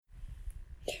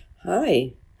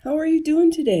Hi, how are you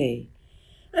doing today?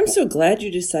 I'm so glad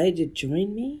you decided to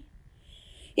join me.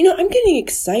 I'm getting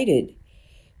excited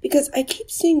because I keep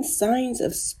seeing signs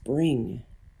of spring.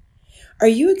 Are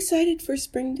you excited for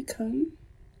spring to come?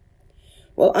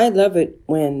 Well, I love it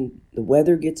when the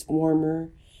weather gets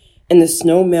warmer and the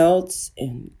snow melts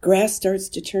and grass starts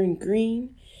to turn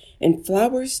green and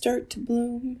flowers start to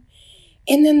bloom.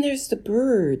 And then there's the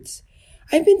birds.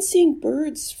 I've been seeing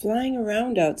birds flying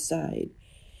around outside.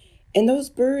 And those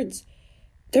birds,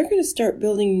 they're going to start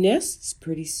building nests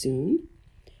pretty soon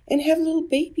and have little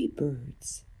baby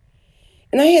birds.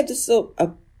 And I have this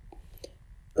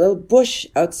little bush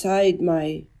outside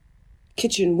my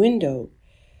kitchen window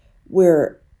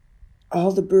where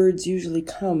all the birds usually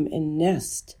come and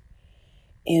nest.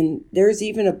 And there's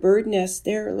even a bird nest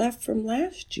there left from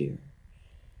last year.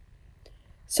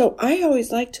 So I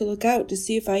always like to look out to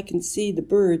see if I can see the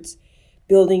birds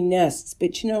building nests.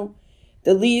 But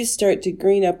the leaves start to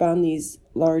green up on these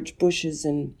large bushes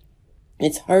and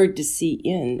it's hard to see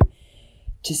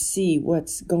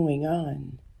what's going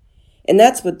on. And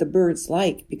that's what the birds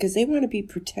like because they want to be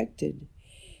protected.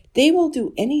 They will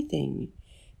do anything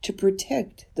to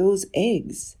protect those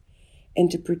eggs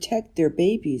and to protect their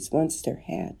babies once they're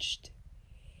hatched.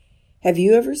 Have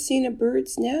you ever seen a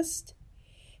bird's nest?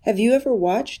 Have you ever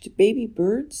watched baby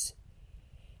birds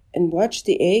and watched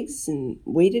the eggs and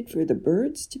waited for the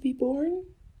birds to be born?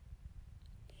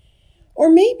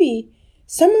 Or maybe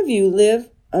some of you live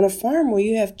on a farm where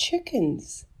you have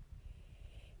chickens.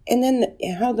 And then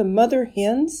how the mother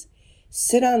hens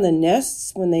sit on the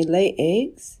nests when they lay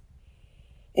eggs.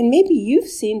 And maybe you've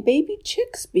seen baby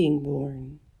chicks being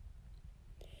born.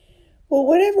 Well,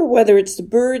 whether it's the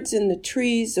birds in the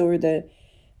trees or the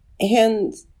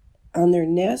hens on their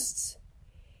nests,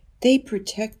 they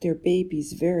protect their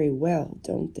babies very well,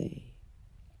 don't they?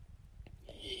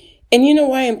 And you know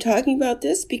why I'm talking about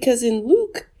this? Because in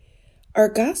Luke, our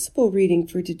gospel reading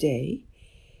for today,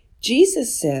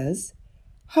 Jesus says,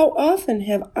 "How often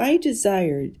have I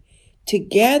desired to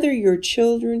gather your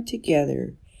children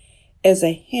together as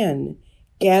a hen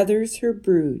gathers her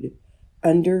brood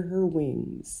under her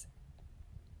wings."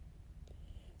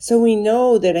 So we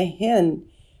know that a hen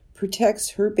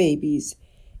protects her babies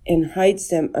and hides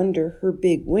them under her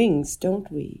big wings,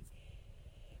 don't we?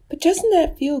 But doesn't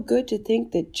that feel good to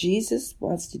think that Jesus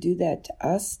wants to do that to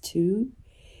us too?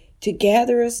 To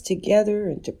gather us together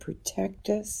and to protect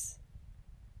us?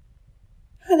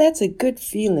 Oh, that's a good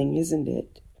feeling, isn't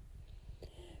it?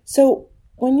 So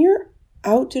when you're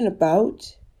out and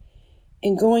about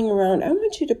and going around, I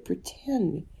want you to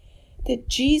pretend that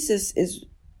Jesus is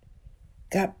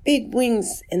got big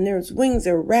wings and those wings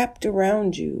are wrapped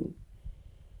around you.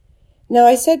 Now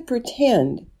I said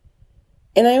pretend,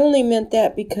 and I only meant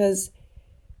that because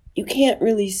you can't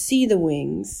really see the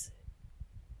wings.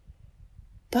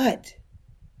 But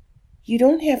you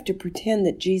don't have to pretend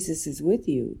that Jesus is with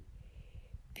you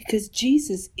because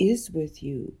Jesus is with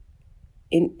you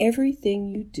in everything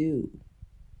you do.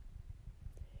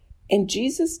 And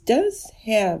Jesus does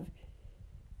have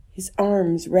his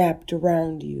arms wrapped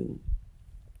around you.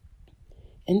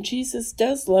 And Jesus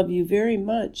does love you very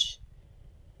much.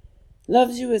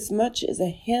 Loves you as much as a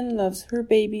hen loves her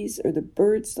babies or the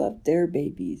birds love their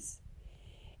babies.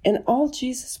 And all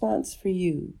Jesus wants for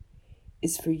you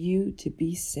is for you to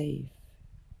be safe.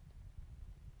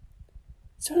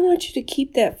 So I want you to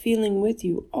keep that feeling with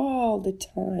you all the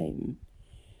time,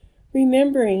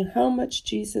 remembering how much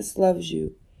Jesus loves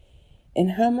you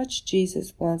and how much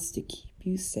Jesus wants to keep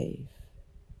you safe.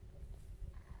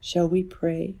 Shall we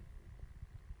pray?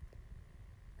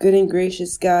 Good and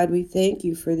gracious God, we thank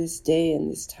you for this day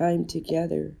and this time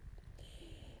together.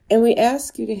 And we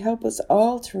ask you to help us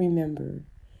all to remember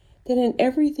that in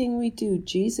everything we do,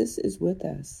 Jesus is with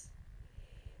us.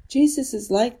 Jesus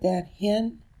is like that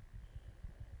hen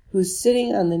who's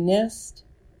sitting on the nest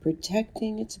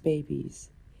protecting its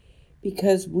babies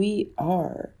because we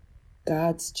are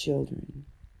God's children.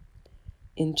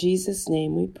 In Jesus'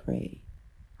 name we pray.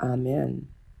 Amen.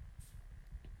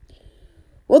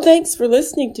 Well, thanks for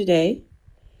listening today,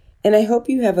 and I hope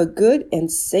you have a good and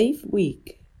safe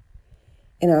week.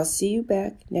 And I'll see you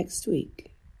back next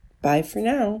week. Bye for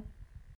now.